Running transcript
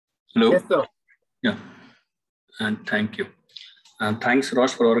Hello. Yes, sir. Yeah, and thank you. Thanks,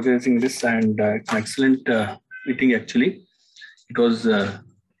 Rosh, for organizing this, and it's an excellent meeting. Actually, it was,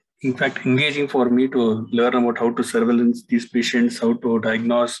 in fact, engaging for me to learn about how to surveillance these patients, how to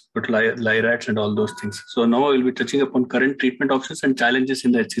diagnose, put LIRATs, and all those things. So now I will be touching upon current treatment options and challenges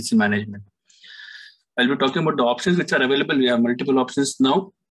in the HCC management. I'll be talking about the options which are available. We have multiple options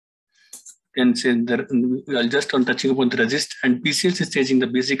now. Can say that I'll just on touching upon the resist and BCLC staging.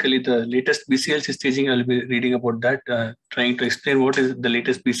 Basically the latest BCLC staging. I'll be reading about that, trying to explain what is the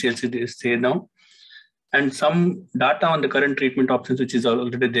latest BCLC they say now, and some data on the current treatment options, which is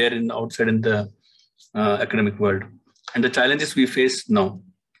already there in outside in the academic world, and the challenges we face now.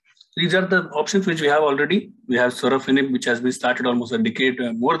 These are the options which we have already. We have sorafenib, which has been started almost a decade,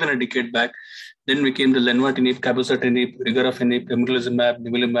 more than a decade back. Then we came to lenvatinib, cabozantinib, regorafenib, pembrolizumab,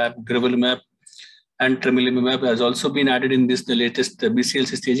 nivolumab, durvalumab, and tremelimumab has also been added in this, the latest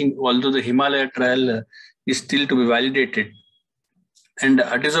BCLC staging, although the Himalaya trial is still to be validated. And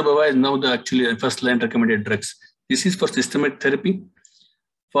atezolizumab is now the actually first-line recommended drugs. This is for systemic therapy.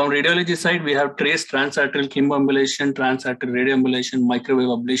 From radiology side, we have trace transarterial chemoablation, transarterial radioablation, microwave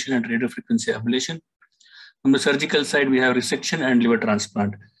ablation, and radiofrequency ablation. From the surgical side, we have resection and liver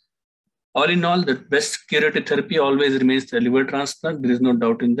transplant. All in all, the best curative therapy always remains the liver transplant. There is no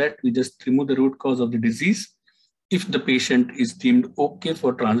doubt in that. We just remove the root cause of the disease if the patient is deemed okay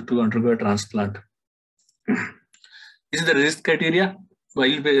for to undergo a transplant. This is the RECIST criteria.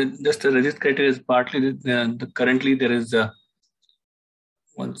 While just the RECIST criteria is partly currently there is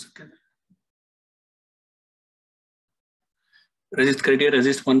one second. RECIST criteria,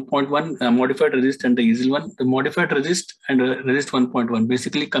 RECIST 1.1, modified RECIST and the EASL one. The modified RECIST and RECIST 1.1,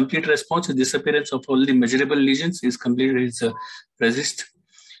 basically complete response is disappearance of all the measurable lesions is complete is RECIST.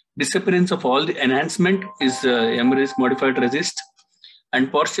 Disappearance of all the enhancement is modified RECIST. And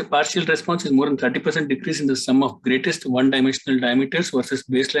partial response is more than 30% decrease in the sum of greatest one-dimensional diameters versus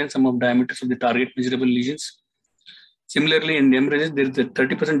baseline sum of diameters of the target measurable lesions. Similarly, in MRECIST, there is a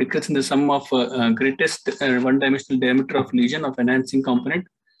 30% decrease in the sum of greatest one-dimensional diameter of lesion of enhancing component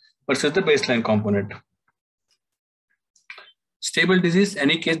versus the baseline component. Stable disease,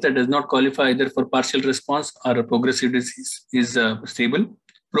 any case that does not qualify either for partial response or a progressive disease is stable.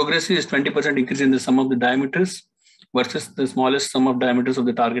 Progressive is 20% increase in the sum of the diameters versus the smallest sum of diameters of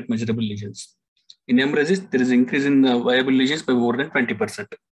the target measurable lesions. In MRECIST, there is an increase in the viable lesions by more than 20%.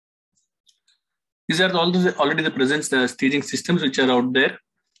 These are already the present staging systems which are out there.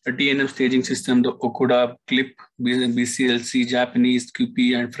 A TNM staging system, the Okuda, CLIP, BCLC, Japanese,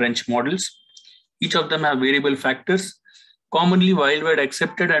 QP, and French models. Each of them have variable factors. Commonly worldwide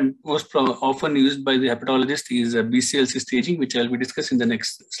accepted and most often used by the hepatologist is BCLC staging, which I'll be discussing in the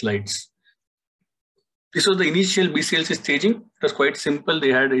next slides. This was the initial BCLC staging. It was quite simple.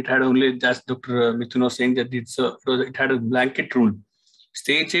 It had only just Dr. Mithun was saying that it had a blanket rule.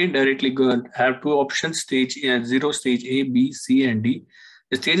 Stage A directly have two options, stage 0, stage A, B, C, and D.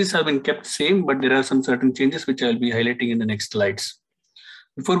 The stages have been kept same, but there are some certain changes which I'll be highlighting in the next slides.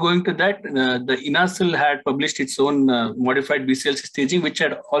 Before going to that, the INASL had published its own modified BCLC staging, which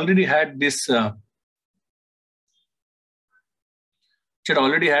had already had this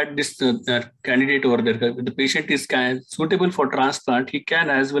candidate over there. If the patient is suitable for transplant, he can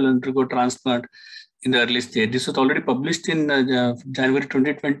as well undergo transplant in the early stage. This was already published in January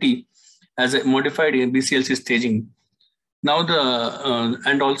 2020 as a modified BCLC staging. Now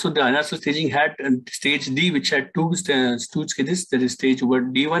and also the INASL staging had stage D, which had two stages. There is stage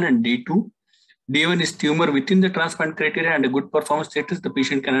D1 and D2. D1 is tumor within the transplant criteria and a good performance status. The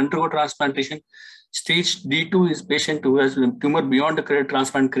patient can undergo transplantation. Stage D2 is patient who has tumor beyond the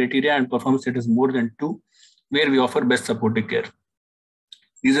transplant criteria and performance status more than 2, where we offer best supportive care.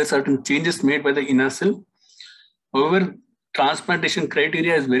 These are certain changes made by the INASL. However, transplantation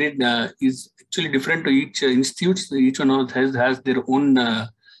criteria is actually different to each institute. Each one has their own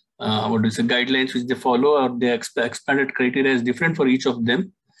guidelines which they follow, or the expanded criteria is different for each of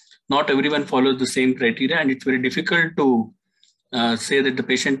them. Not everyone follows the same criteria, and it's very difficult to say that the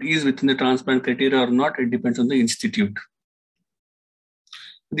patient is within the transplant criteria or not. It depends on the institute.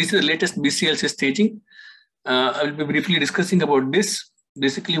 This is the latest BCLC staging. I will be briefly discussing about this.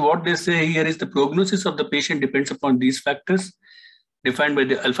 Basically, what they say here is the prognosis of the patient depends upon these factors defined by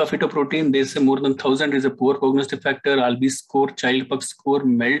the alpha fetoprotein. They say more than 1,000 is a poor prognostic factor, ALB score, Child-Pugh score,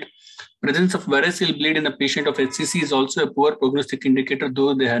 MELD. Presence of variceal bleed in a patient of HCC is also a poor prognostic indicator,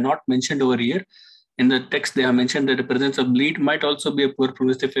 though they have not mentioned over here. In the text, they have mentioned that the presence of bleed might also be a poor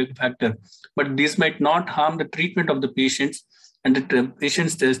prognostic factor, but this might not harm the treatment of the patients, and the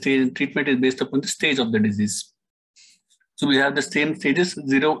patient's treatment is based upon the stage of the disease. So we have the same stages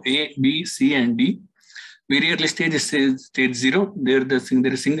 0, A, B, C, and D. Very early stage is stage 0. There is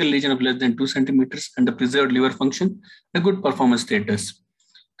a single lesion of less than 2 centimeters and the preserved liver function, a good performance status.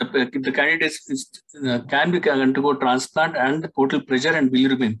 The candidate can undergo transplant and the portal pressure and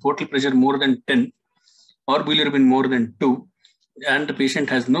bilirubin. Portal pressure more than 10 or bilirubin more than 2, and the patient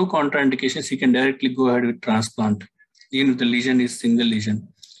has no contraindications, he can directly go ahead with transplant, even if the lesion is single lesion.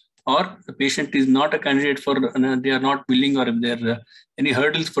 Or the patient is not a candidate for, they are not willing, or if there are any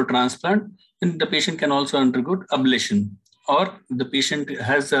hurdles for transplant, then the patient can also undergo ablation. Or if the patient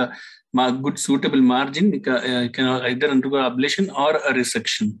has a good suitable margin, can either undergo ablation or a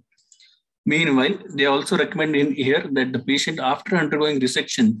resection. Meanwhile, they also recommend in here that the patient, after undergoing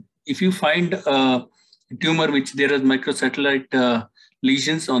resection, if you find a tumor which there is microsatellite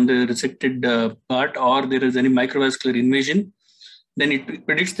lesions on the resected part, or there is any microvascular invasion, then it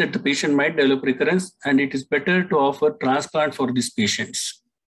predicts that the patient might develop recurrence, and it is better to offer transplant for these patients.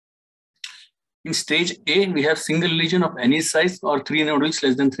 In stage A, we have single lesion of any size or 3 nodules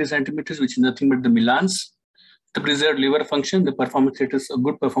less than 3 centimeters, which is nothing but the Milans. The preserved liver function, the performance status, a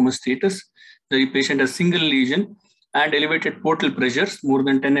good performance status. The patient has single lesion and elevated portal pressures more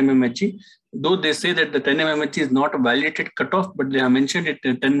than 10 mmHg. Though they say that the 10 mmHg is not a validated cutoff, but they have mentioned it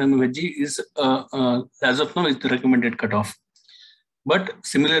 10 mmHg is, as of now, is the recommended cutoff. But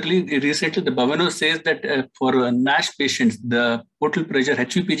similarly, recently the Baveno says that for NASH patients, the portal pressure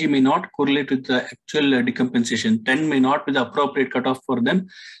HVPG may not correlate with the actual decompensation. 10 may not be the appropriate cutoff for them,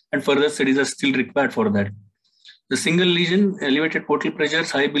 and further studies are still required for that. The single lesion, elevated portal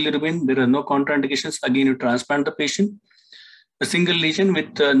pressures, high bilirubin, there are no contraindications. Again, you transplant the patient. A single lesion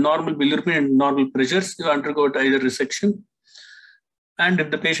with normal bilirubin and normal pressures, you undergo either resection. And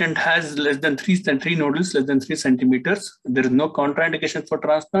if the patient has less than 3 nodules, less than 3 centimeters, there is no contraindication for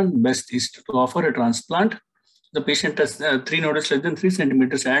transplant. Best is to offer a transplant. The patient has 3 nodules less than 3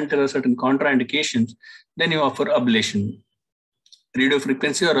 centimeters and there are certain contraindications, then you offer ablation.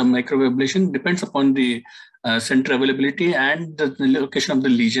 Radiofrequency or a microwave ablation depends upon the center availability and the location of the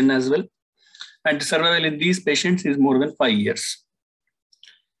lesion as well. And survival in these patients is more than 5 years.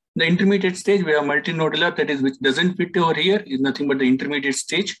 The intermediate stage, we have multinodular, that is, which doesn't fit over here, is nothing but the intermediate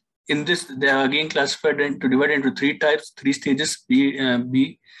stage. In this, they are again classified divided into 3 types, 3 stages.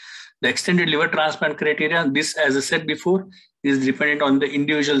 B. The extended liver transplant criteria. This, as I said before, is dependent on the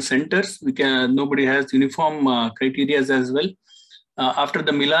individual centers. Nobody has uniform criteria as well. After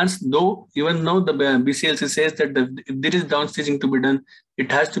the Milans, though, even though the BCLC says that if there is downstaging to be done, it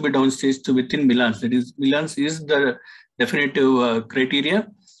has to be downstage to within Milans. That is, Milans is the definitive criteria.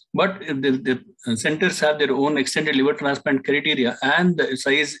 But if the centers have their own extended liver transplant criteria and the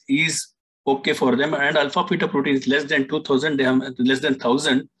size is okay for them, and alpha fetoprotein is less than 2000, they have less than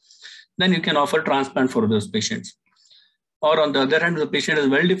 1000, then you can offer transplant for those patients. Or on the other hand, the patient has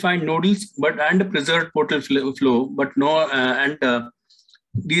well-defined nodules and preserved portal flow, but no,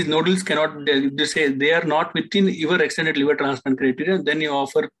 these nodules cannot, they say they are not within your extended liver transplant criteria, then you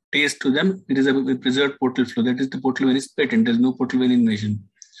offer TACE to them. It is a preserved portal flow. That is, the portal vein is patent. There is no portal vein invasion.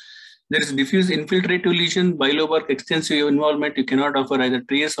 There is diffuse infiltrative lesion, bilobar extensive involvement. You cannot offer either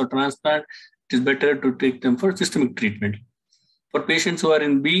TACE or transplant. It is better to take them for systemic treatment. For patients who are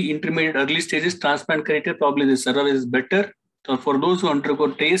in B, intermediate early stages, transplant criteria, probably the survival is better. So for those who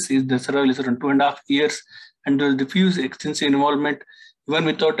undergo TACE, the survival is around 2.5 years, and the diffuse extensive involvement, even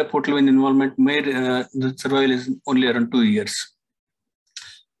without a portal vein involvement, the survival is only around 2 years.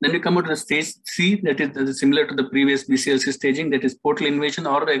 Then we come to the stage C, that is similar to the previous BCLC staging, that is portal invasion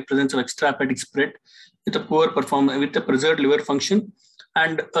or the presence of extrahepatic spread with a poor performance, with a preserved liver function,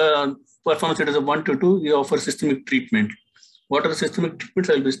 and performance status of 1 to 2, we offer systemic treatment. What are the systemic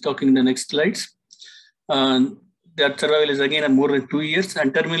treatments? I'll be talking in the next slides. That survival is again more than 2 years.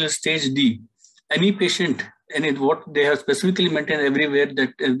 And terminal stage D, any patient, and what they have specifically maintained everywhere,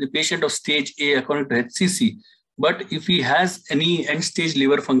 that the patient of stage A according to HCC, but if he has any end-stage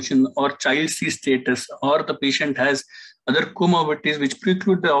liver function or child C status, or the patient has other comorbidities which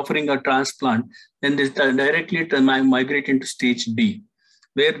preclude the offering a transplant, then this directly migrate into stage D,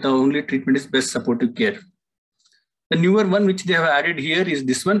 where the only treatment is best supportive care. The newer one which they have added here is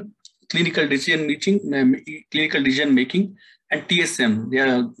this one, clinical decision making, and TSM. They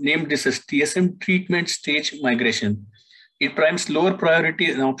have named this as TSM, treatment stage migration. It primes lower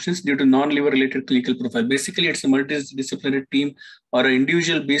priority options due to non-liver related clinical profile. Basically, it's a multidisciplinary team or an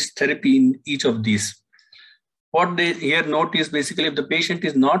individual-based therapy in each of these. What they here note is basically if the patient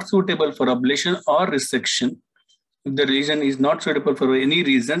is not suitable for ablation or resection, if the lesion is not suitable for any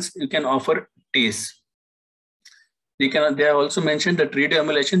reasons, you can offer TACE. They have also mentioned that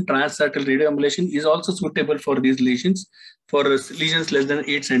radioemulsion, transarterial radioemulsion is also suitable for these lesions, for lesions less than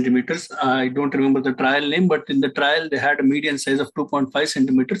 8 centimeters. I don't remember the trial name, but in the trial, they had a median size of 2.5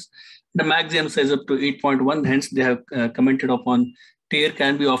 centimeters, the maximum size up to 8.1. Hence, they have commented upon TARE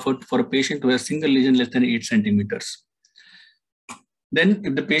can be offered for a patient who has single lesion less than 8 centimeters. Then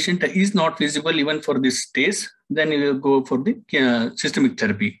if the patient is not feasible even for this stage, then you will go for the systemic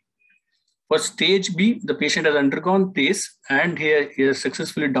therapy. For stage B, the patient has undergone TACE and he is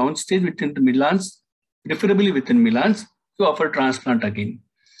successfully downstage within the Milans, preferably within Milans, to offer transplant again.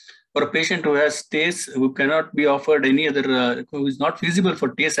 For a patient who has TACE, who cannot be offered any other, who is not feasible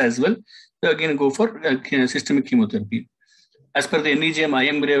for TACE as well, so again go for systemic chemotherapy. As per the NEJM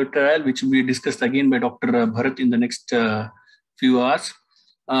IM trial, which will be discussed again by Dr. Bharat in the next few hours,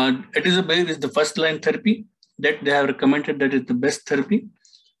 atezolizumab is the first line therapy that they have recommended that is the best therapy.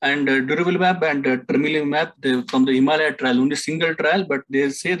 And durvalumab and tremelimumab from the Himalaya trial, only single trial, but they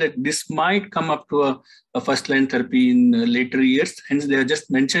say that this might come up to a first-line therapy in later years. Hence, they have just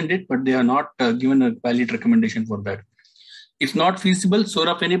mentioned it, but they are not given a valid recommendation for that. If not feasible,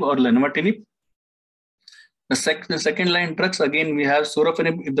 sorafenib or lenvatinib. The second-line drugs, again, we have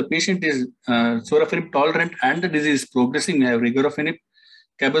sorafenib. If the patient is sorafenib tolerant and the disease is progressing, we have regorafenib.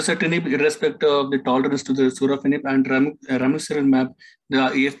 Cabozantinib, irrespective of the tolerance to the sorafenib, and ramucirumab, the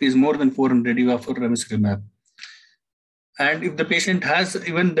EFP is more than 400, you offer ramucirumab. And if the patient has,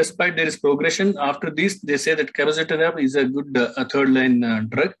 even despite there is progression, after this, they say that cabozantinib is a good third-line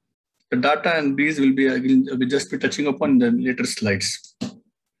drug. The data and these will be just be touching upon in the later slides.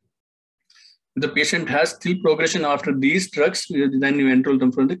 If the patient has still progression after these drugs, then you enroll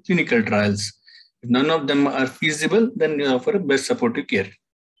them from the clinical trials. If none of them are feasible, then you offer a best supportive care.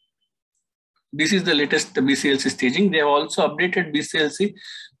 This is the latest BCLC staging. They have also updated BCLC.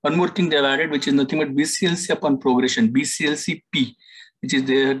 One more thing they have added, which is nothing but BCLC upon progression, BCLC-P, which is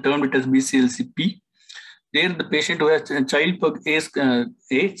they termed it as BCLC-P. There, the patient who has child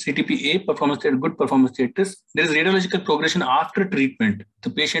CTP-A performance status, good performance status, there is radiological progression after treatment. The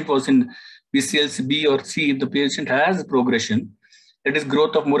patient was in BCLC-B or C. If the patient has progression, that is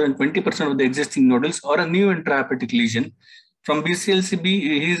growth of more than 20% of the existing nodules or a new intrahepatic lesion. From BCLC-B,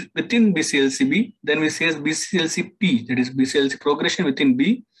 he is within BCLC-B, then we say BCLC-P, that is BCLC progression within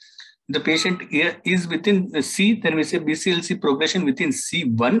B. The patient is within C, then we say BCLC progression within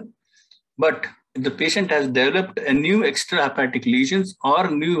C1. But if the patient has developed a new extrahepatic lesions or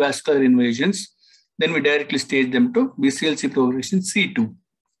new vascular invasions, then we directly stage them to BCLC progression C2.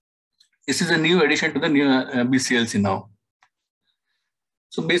 This is a new addition to the new BCLC now.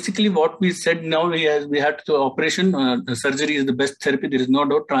 So basically what we said now, we had to operation, surgery is the best therapy. There is no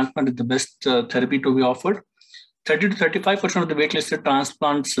doubt transplant is the best therapy to be offered. 30 to 35% of the waitlisted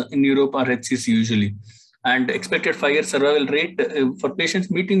transplants in Europe are HCC usually. And expected 5-year survival rate for patients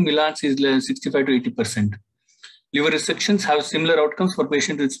meeting Milans is 65 to 80%. Liver resections have similar outcomes for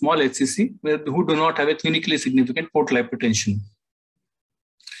patients with small HCC who do not have a clinically significant portal hypertension.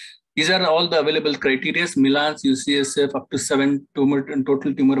 These are all the available criteria: Milans, UCSF, up to 7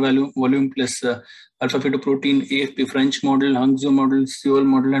 total tumor volume plus alpha-fetoprotein, AFP French model, Hangzhou model, Seoul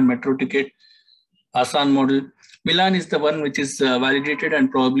model, and Metro ticket, Asan model. Milan is the one which is validated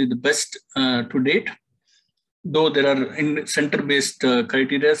and probably the best to date. Though there are center-based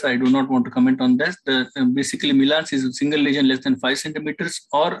criteria, I do not want to comment on this. Basically, Milans is a single lesion less than 5 centimeters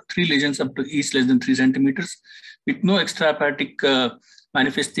or 3 lesions up to each less than 3 centimeters with no extrahepatic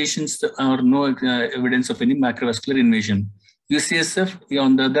manifestations or no evidence of any macrovascular invasion. UCSF,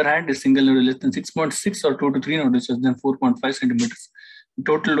 on the other hand, is single nodule less than 6.6 or 2 to 3 nodules less than 4.5 centimeters.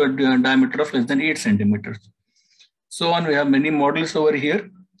 Total diameter of less than 8 centimeters. So on, we have many models over here,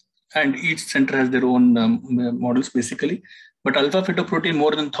 and each center has their own models basically. But alpha-fetoprotein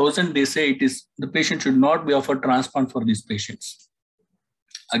more than 1,000, they say it is the patient should not be offered transplant for these patients.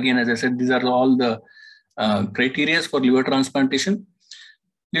 Again, as I said, these are all the criteria for liver transplantation.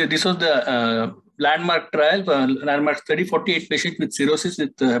 This was the landmark trial, landmark study, 48 patients with cirrhosis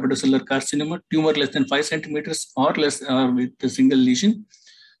with hepatocellular carcinoma, tumor less than 5 centimeters or less with a single lesion,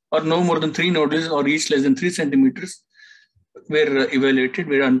 or no more than 3 nodules or each less than 3 centimeters were evaluated,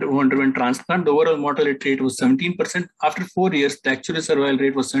 who underwent transplant. The overall mortality rate was 17%. After 4 years, the actual survival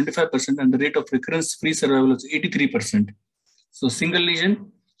rate was 75% and the rate of recurrence-free survival was 83%. So single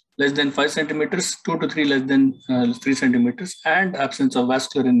lesion, less than 5 centimeters, 2 to 3 less than 3 centimeters, and absence of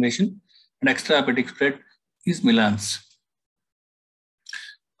vascular invasion and extrahepatic spread is Milans.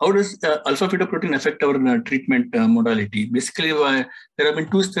 How does alpha-fetoprotein affect our treatment modality? Basically, there have been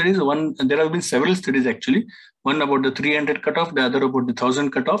 2 studies. There have been several studies actually. One about the 300 cutoff, the other about the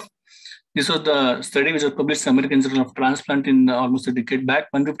 1,000 cutoff. This was the study which was published in the American Journal of Transplant in almost a decade back.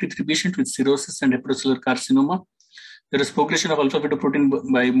 153 patients with cirrhosis and hepatocellular carcinoma. There is progression of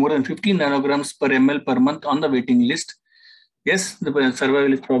alpha-fetoprotein by more than 15 nanograms per ml per month on the waiting list. Yes, the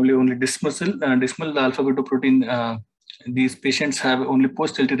survival is probably only dismal. The alpha-fetoprotein, these patients have only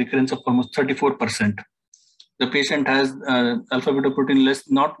post-LT recurrence of almost 34%. The patient has alpha-fetoprotein less,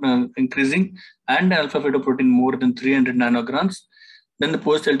 not increasing, and alpha-fetoprotein more than 300 nanograms. Then the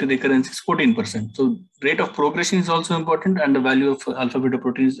post-LT recurrence is 14%. So rate of progression is also important, and the value of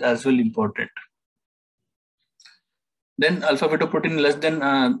alpha-fetoprotein is as well important. Then alpha-fetoprotein less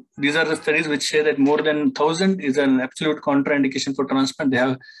than, these are the studies which say that more than 1,000 is an absolute contraindication for transplant. They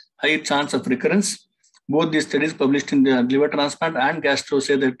have high chance of recurrence. Both these studies published in the liver transplant and gastro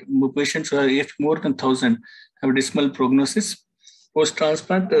say that patients who have more than 1,000 have dismal prognosis.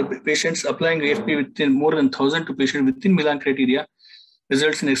 Post-transplant, patients applying AFP within more than 1,000 to patients within Milan criteria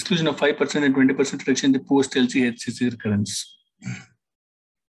results in exclusion of 5% and 20% reduction in the post-LC HCC recurrence.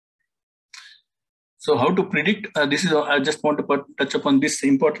 So how to predict, I just want to touch upon this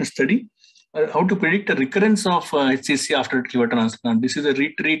important study, how to predict the recurrence of HCC after liver transplant. This is a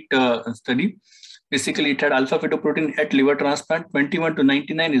retreat study. Basically, it had alpha-fetoprotein at liver transplant. 21 to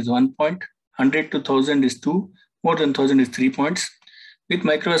 99 is 1 point, 100 to 1,000 is 2, more than 1,000 is 3 points. With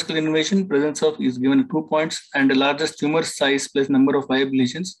microvascular invasion, presence of is given 2 points, and the largest tumor size plus number of viable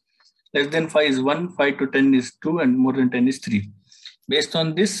lesions. Less than 5 is 1, 5 to 10 is 2, and more than 10 is 3. Based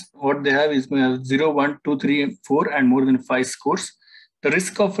on this, what they have is 0, 1, 2, 3, 4, and more than 5 scores. The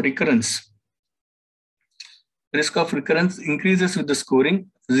risk of recurrence increases with the scoring.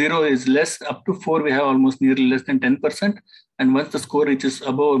 0 is less, up to 4 we have almost nearly less than 10%. And once the score reaches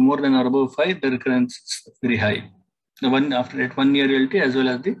above, more than or above 5, the recurrence is very high. The one after at 1 year LT as well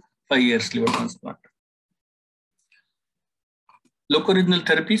as the 5 years liver transplant. Locoregional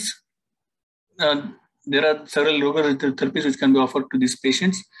therapies. There are several locoregional therapies which can be offered to these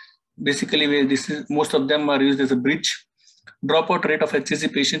patients. Basically, most of them are used as a bridge. Dropout rate of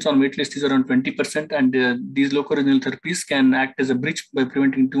HCC patients on waitlist is around 20%, and these locoregional therapies can act as a bridge by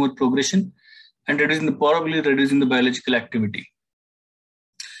preventing tumor progression and probably reducing the biological activity.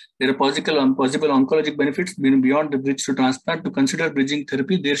 There are possible oncologic benefits beyond the bridge to transplant. To consider bridging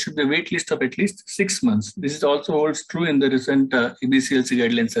therapy, there should be a wait list of at least 6 months. This also holds true in the recent EBCLC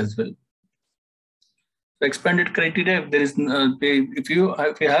guidelines as well. So expanded criteria, if you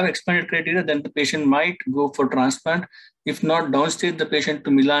have expanded criteria, then the patient might go for transplant. If not, downstage the patient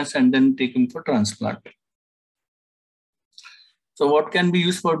to Milan and then take him for transplant. So what can be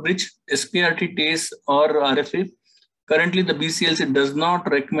used for bridge? SBRT, TACE, or RFA. Currently, the BCLC does not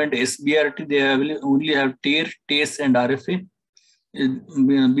recommend SBRT. They only have TARE, TACE, and RFA.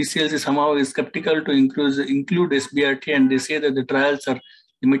 BCLC somehow is skeptical to include SBRT, and they say that the trials are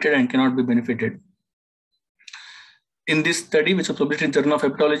limited and cannot be benefited. In this study, which was published in Journal of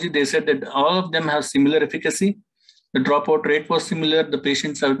Hepatology, they said that all of them have similar efficacy. The dropout rate was similar. The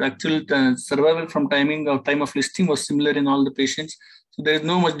patients have actual survival from time of listing was similar in all the patients. So there is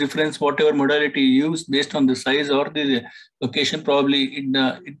no much difference whatever modality used based on the size or the location. Probably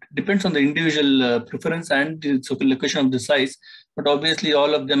it depends on the individual preference and the location of the size. But obviously,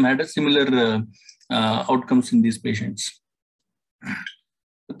 all of them had a similar outcomes in these patients.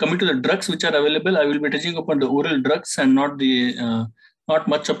 Coming to the drugs which are available, I will be touching upon the oral drugs and not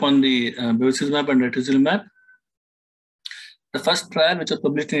much upon the bevacizumab and rituximab. The first trial, which was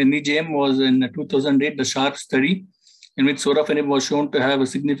published in NEJM, was in 2008, the SHARP study, in which sorafenib was shown to have a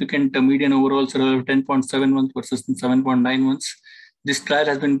significant median overall survival of 10.7 months versus 7.9 months. This trial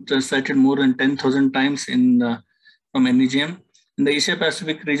has been cited more than 10,000 times from NEJM. In the Asia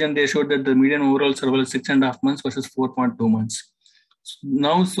Pacific region, they showed that the median overall survival is 6.5 months versus 4.2 months.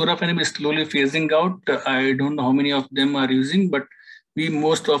 Now sorafenib is slowly phasing out. I don't know how many of them are using, but we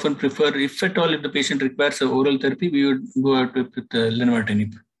most often prefer, if at all, if the patient requires oral therapy, we would go out with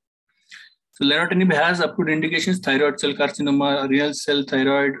lenvatinib. So lenvatinib has approved indications: thyroid cell carcinoma, renal cell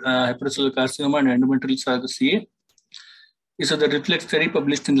thyroid, hepatocellular carcinoma, and endometrial CA. This is the reflex study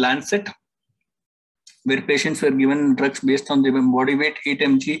published in Lancet, where patients were given drugs based on their body weight, 8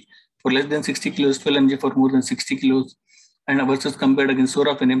 mg for less than 60 kilos, 12 mg for more than 60 kilos, and versus compared against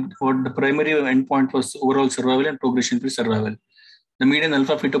sorafenib. The primary endpoint was overall survival and progression-free survival. The median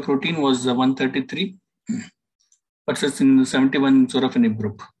alpha-fetoprotein was 133 versus in 71 sorafenib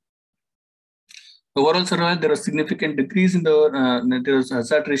group. Overall survival, there was significant decrease in there was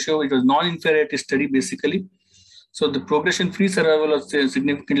hazard ratio. It was non-inferiority study basically. So the progression-free survival was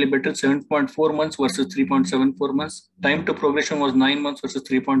significantly better, 7.4 months versus 3.74 months. Time to progression was 9 months versus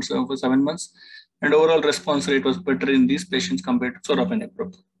 3.7 months. And overall response rate was better in these patients compared to sorafenib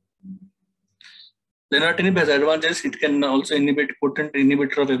group. Lenvatinib has advantages. It can also inhibit potent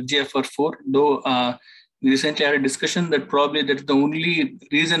inhibitor of FGFR4, though we recently had a discussion that probably that's the only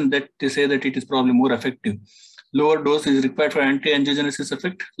reason that they say that it is probably more effective. Lower dose is required for anti-angiogenesis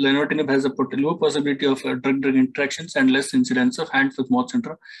effect. Lenvatinib has a low possibility of drug-drug interactions and less incidence of hand-foot-mouth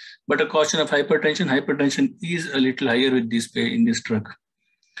syndrome. But a caution of hypertension. Hypertension is a little higher with this in this drug.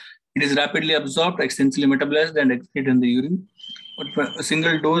 It is rapidly absorbed, extensively metabolized, and excreted in the urine. But a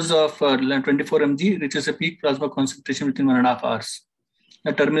single dose of 24 mg reaches a peak plasma concentration within 1.5 hours.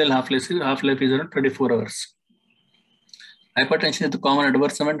 The terminal half-life is around 24 hours. Hypertension is the common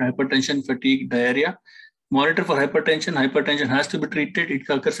adverse event: hypertension, fatigue, diarrhea. Monitor for hypertension. Hypertension has to be treated. It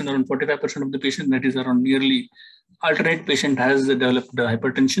occurs in around 45% of the patient. That is around nearly alternate patient has developed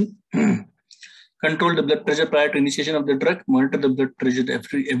hypertension. Control the blood pressure prior to initiation of the drug. Monitor the blood pressure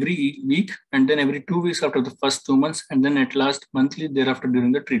every week, and then every 2 weeks after the first 2 months, and then at last monthly thereafter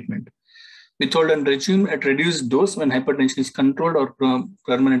during the treatment. Withhold and resume at reduced dose when hypertension is controlled or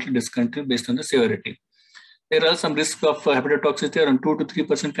permanently discontinued based on the severity. There are some risks of hepatotoxicity. Around 2 to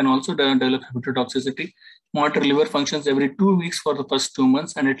 3% can also develop hepatotoxicity. Monitor liver functions every 2 weeks for the first 2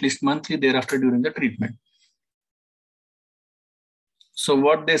 months and at least monthly thereafter during the treatment. So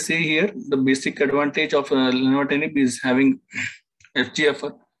what they say here, the basic advantage of lenvatinib is having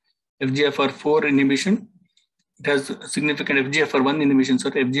FGFR4 inhibition. It has significant FGFR1 inhibition,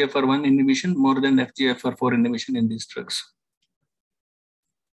 FGFR1 inhibition more than FGFR4 inhibition in these drugs.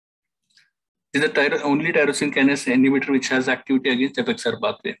 It is the only tyrosine kinase inhibitor which has activity against FXR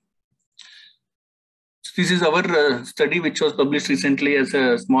pathway. So this is our study which was published recently as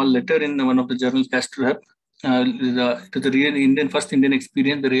a small letter in one of the journals, GastroHep. It was the first Indian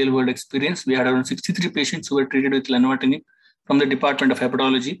experience, the real world experience. We had around 63 patients who were treated with lenvatinib from the Department of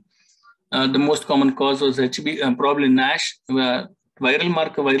Hepatology. The most common cause was probably NASH. Viral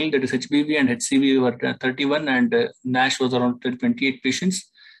marker, that is HBV and HCV were 31, and NASH was around 28 patients.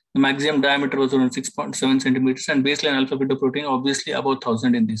 The maximum diameter was around 6.7 centimeters, and baseline alpha-fetoprotein obviously about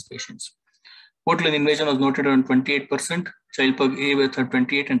 1,000 in these patients. Portal invasion was noted around 28%. Child pug A were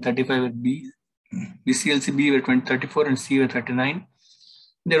 28 and 35 with B. BCLC B were 34 and C were 39.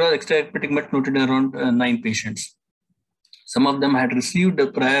 There was extrahepatic met noted around 9 patients. Some of them had received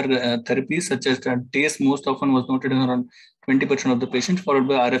prior therapies such as TACE, most often was noted in around 20% of the patients, followed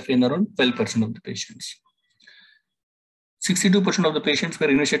by RFA in around 12% of the patients. 62% of the patients were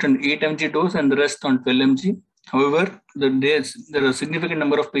initiated on 8 mg dose and the rest on 12 mg. However, there are a significant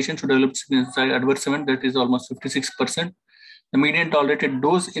number of patients who developed adverse event, that is almost 56%. The median tolerated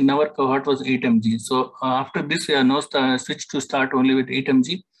dose in our cohort was 8 mg. So after this, we are now switched to start only with 8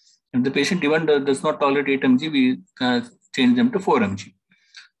 mg. If the patient even does not tolerate 8 mg, we change them to 4 mg.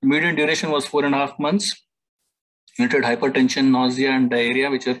 The median duration was 4.5 months. Noted hypertension, nausea, and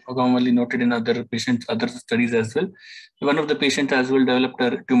diarrhea, which are commonly noted in other patients, other studies as well. One of the patients as well developed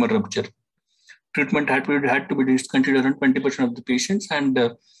a tumor rupture. Treatment had to be discontinued around 20% of the patients, and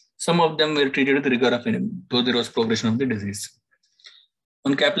some of them were treated with regorafenib, though there was progression of the disease.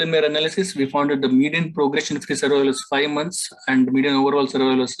 On Kaplan-Meier analysis, we found that the median progression-free survival was 5 months, and median overall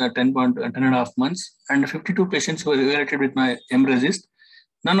survival was 10.5 months, and 52 patients who were evaluated with my mRECIST.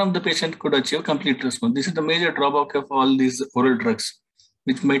 None of the patients could achieve complete response. This is the major drawback of all these oral drugs,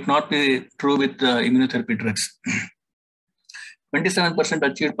 which might not be true with immunotherapy drugs. 27%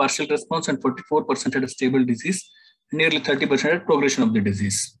 achieved partial response and 44% had a stable disease. Nearly 30% had progression of the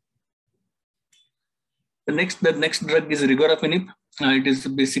disease. The next drug is regorafenib. It is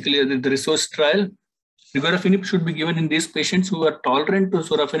basically the resource trial. Regorafenib should be given in these patients who are tolerant to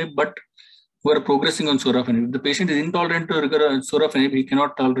sorafenib but who are progressing on sorafenib. If the patient is intolerant to sorafenib, he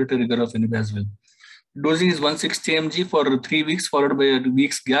cannot tolerate regorafenib as well. Dosing is 160 mg for 3 weeks, followed by a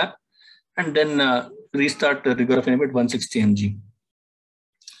week's gap, and then restart regorafenib at 160 mg.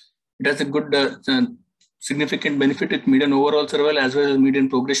 It has a good significant benefit with median overall survival as well as median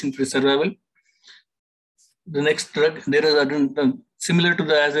progression-free survival. The next drug, there is similar to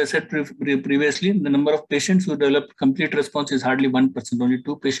as I said previously, the number of patients who developed complete response is hardly 1%, only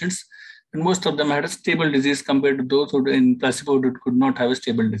 2 patients. And most of them had a stable disease compared to those who in placebo could not have a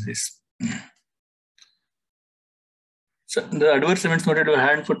stable disease. So the adverse events noted were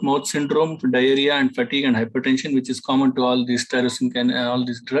hand, foot, mouth syndrome, diarrhea, and fatigue and hypertension, which is common to all these all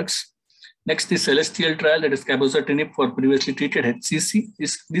these drugs. Next is Celestial trial, that is cabozantinib for previously treated HCC.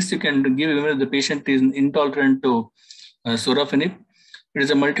 This you can give even if the patient is intolerant to sorafenib. It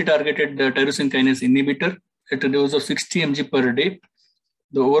is a multi-targeted tyrosine kinase inhibitor at a dose of 60 mg per day.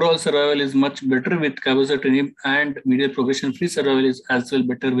 The overall survival is much better with cabozantinib, and median progression-free survival is as well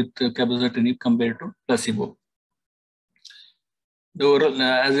better with cabozantinib compared to placebo. The overall,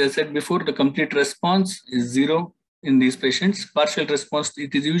 as I said before, the complete response is 0 in these patients. Partial response,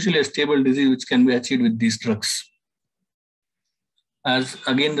 it is usually a stable disease which can be achieved with these drugs. As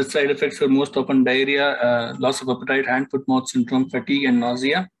again, the side effects are most often diarrhea, loss of appetite, hand, foot, mouth syndrome, fatigue, and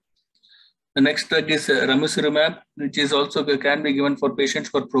nausea. The next drug is ramucirumab, which is also can be given for patients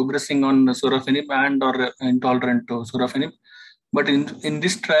who are progressing on sorafenib and or intolerant to sorafenib. But in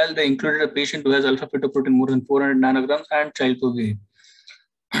this trial, they included a patient who has alpha-fetoprotein more than 400 nanograms and child weight.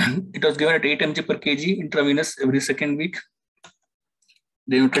 It was given at 8 mg per kg intravenous every second week.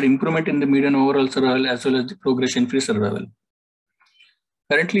 They noted improvement in the median overall survival as well as the progression-free survival.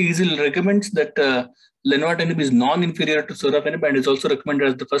 Currently, EASL recommends that lenvatinib is non-inferior to sorafenib and is also recommended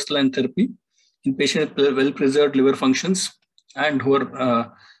as the first-line therapy in patients with well-preserved liver functions and who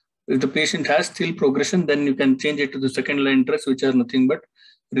are, if the patient has still progression, then you can change it to the second-line drugs, which are nothing but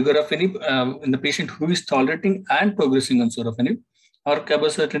regorafenib in the patient who is tolerating and progressing on sorafenib, or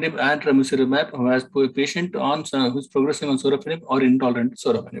cabozantinib and ramucirumab who has a patient on who is progressing on sorafenib or intolerant to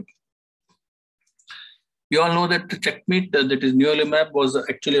sorafenib. We all know that the checkmate, that is nivolumab, was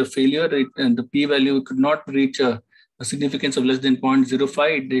actually a failure. And the p-value could not reach a significance of less than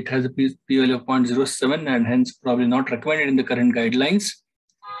 0.05. It has a p-value of 0.07 and hence probably not recommended in the current guidelines.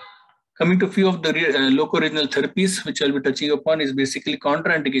 Coming to a few of the loco-regional therapies, which I'll be touching upon, is basically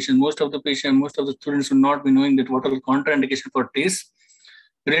contraindication. Most of the students will not be knowing that what are the contraindication for TACE.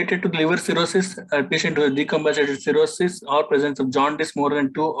 Related to the liver cirrhosis, a patient who has decompensated cirrhosis or presence of jaundice more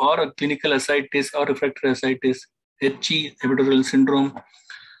than 2 or a clinical ascites or refractory ascites, HCC, hepatocellular syndrome,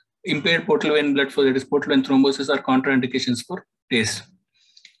 impaired portal vein blood flow, that is portal vein thrombosis, are contraindications for TACE.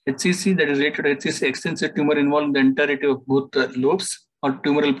 HCC, that is related to HCC, extensive tumor involving the entirety of both lobes or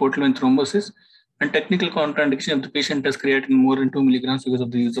tumoral portal vein thrombosis, and technical contraindication if the patient has creatinine more than 2 milligrams because of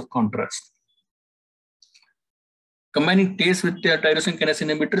the use of contrast. Combining TACE with tyrosine kinase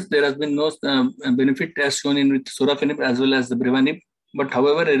inhibitors, there has been no benefit as shown in with sorafenib as well as the brivanib. But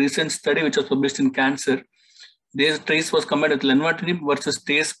however, a recent study which was published in Cancer, TACE was combined with lenvatinib versus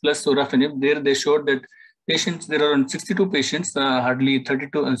TACE plus sorafenib. There they showed that patients, there are around 62 patients, hardly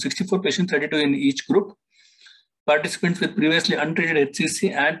 32, 64 patients, 32 in each group. Participants with previously untreated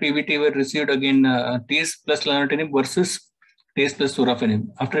HCC and PVT were received again TACE plus lenvatinib versus TACE plus sorafenib.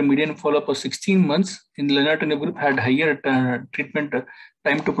 After a median follow-up of 16 months, in the lenvatinib group had higher treatment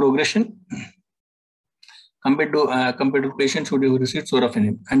time to progression compared to patients who received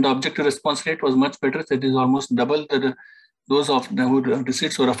sorafenib. And the objective response rate was much better. That is almost double those of who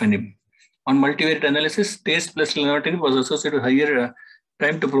received sorafenib. On multivariate analysis, TACE plus lenvatinib was associated with higher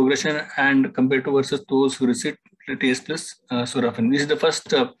time to progression and compared to versus those who received TACE plus sorafenib. This is the first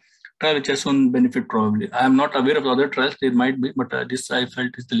trial which has shown benefit probably. I am not aware of other trials, there might be, but this I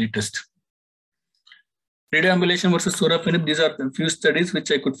felt is the latest. Radioambulation versus sorafenib, these are a few studies which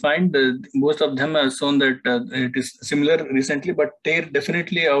I could find. Most of them have shown that it is similar recently, but TARE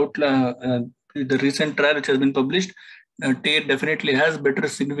definitely the recent trial which has been published, TARE definitely has better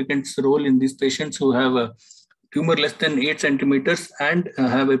significance role in these patients who have a tumor less than 8 centimeters and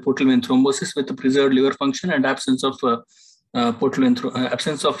have a portal vein thrombosis with a preserved liver function and absence of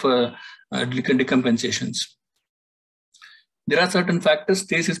decompensations. There are certain factors.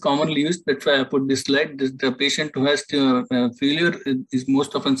 TACE is commonly used. That's why I put this slide. The patient who has failure is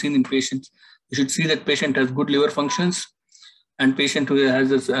most often seen in patients. You should see that patient has good liver functions, and patient who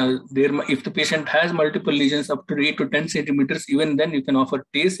has if the patient has multiple lesions up to 8 to 10 centimeters, even then you can offer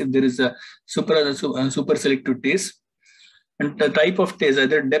TACE if there is a super selective TACE. And the type of TACE,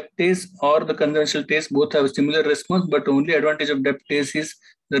 either depth TACE or the conventional TACE, both have a similar response, but the only advantage of depth TACE is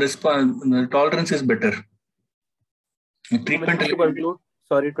the tolerance is better. Treatment to conclude.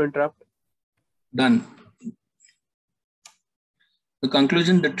 Sorry to interrupt. Done. The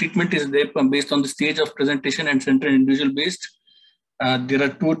conclusion, the treatment is there based on the stage of presentation and center individual based. There are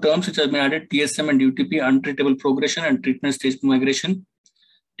 2 terms which have been added, TSM and UTP, untreatable progression and treatment stage migration.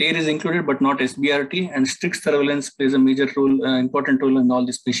 TARE is included but not SBRT, and strict surveillance plays a major role, important role in all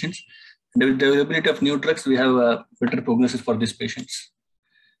these patients. And with the availability of new drugs, we have a better prognosis for these patients.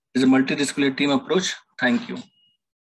 It's a multidisciplinary team approach. Thank you.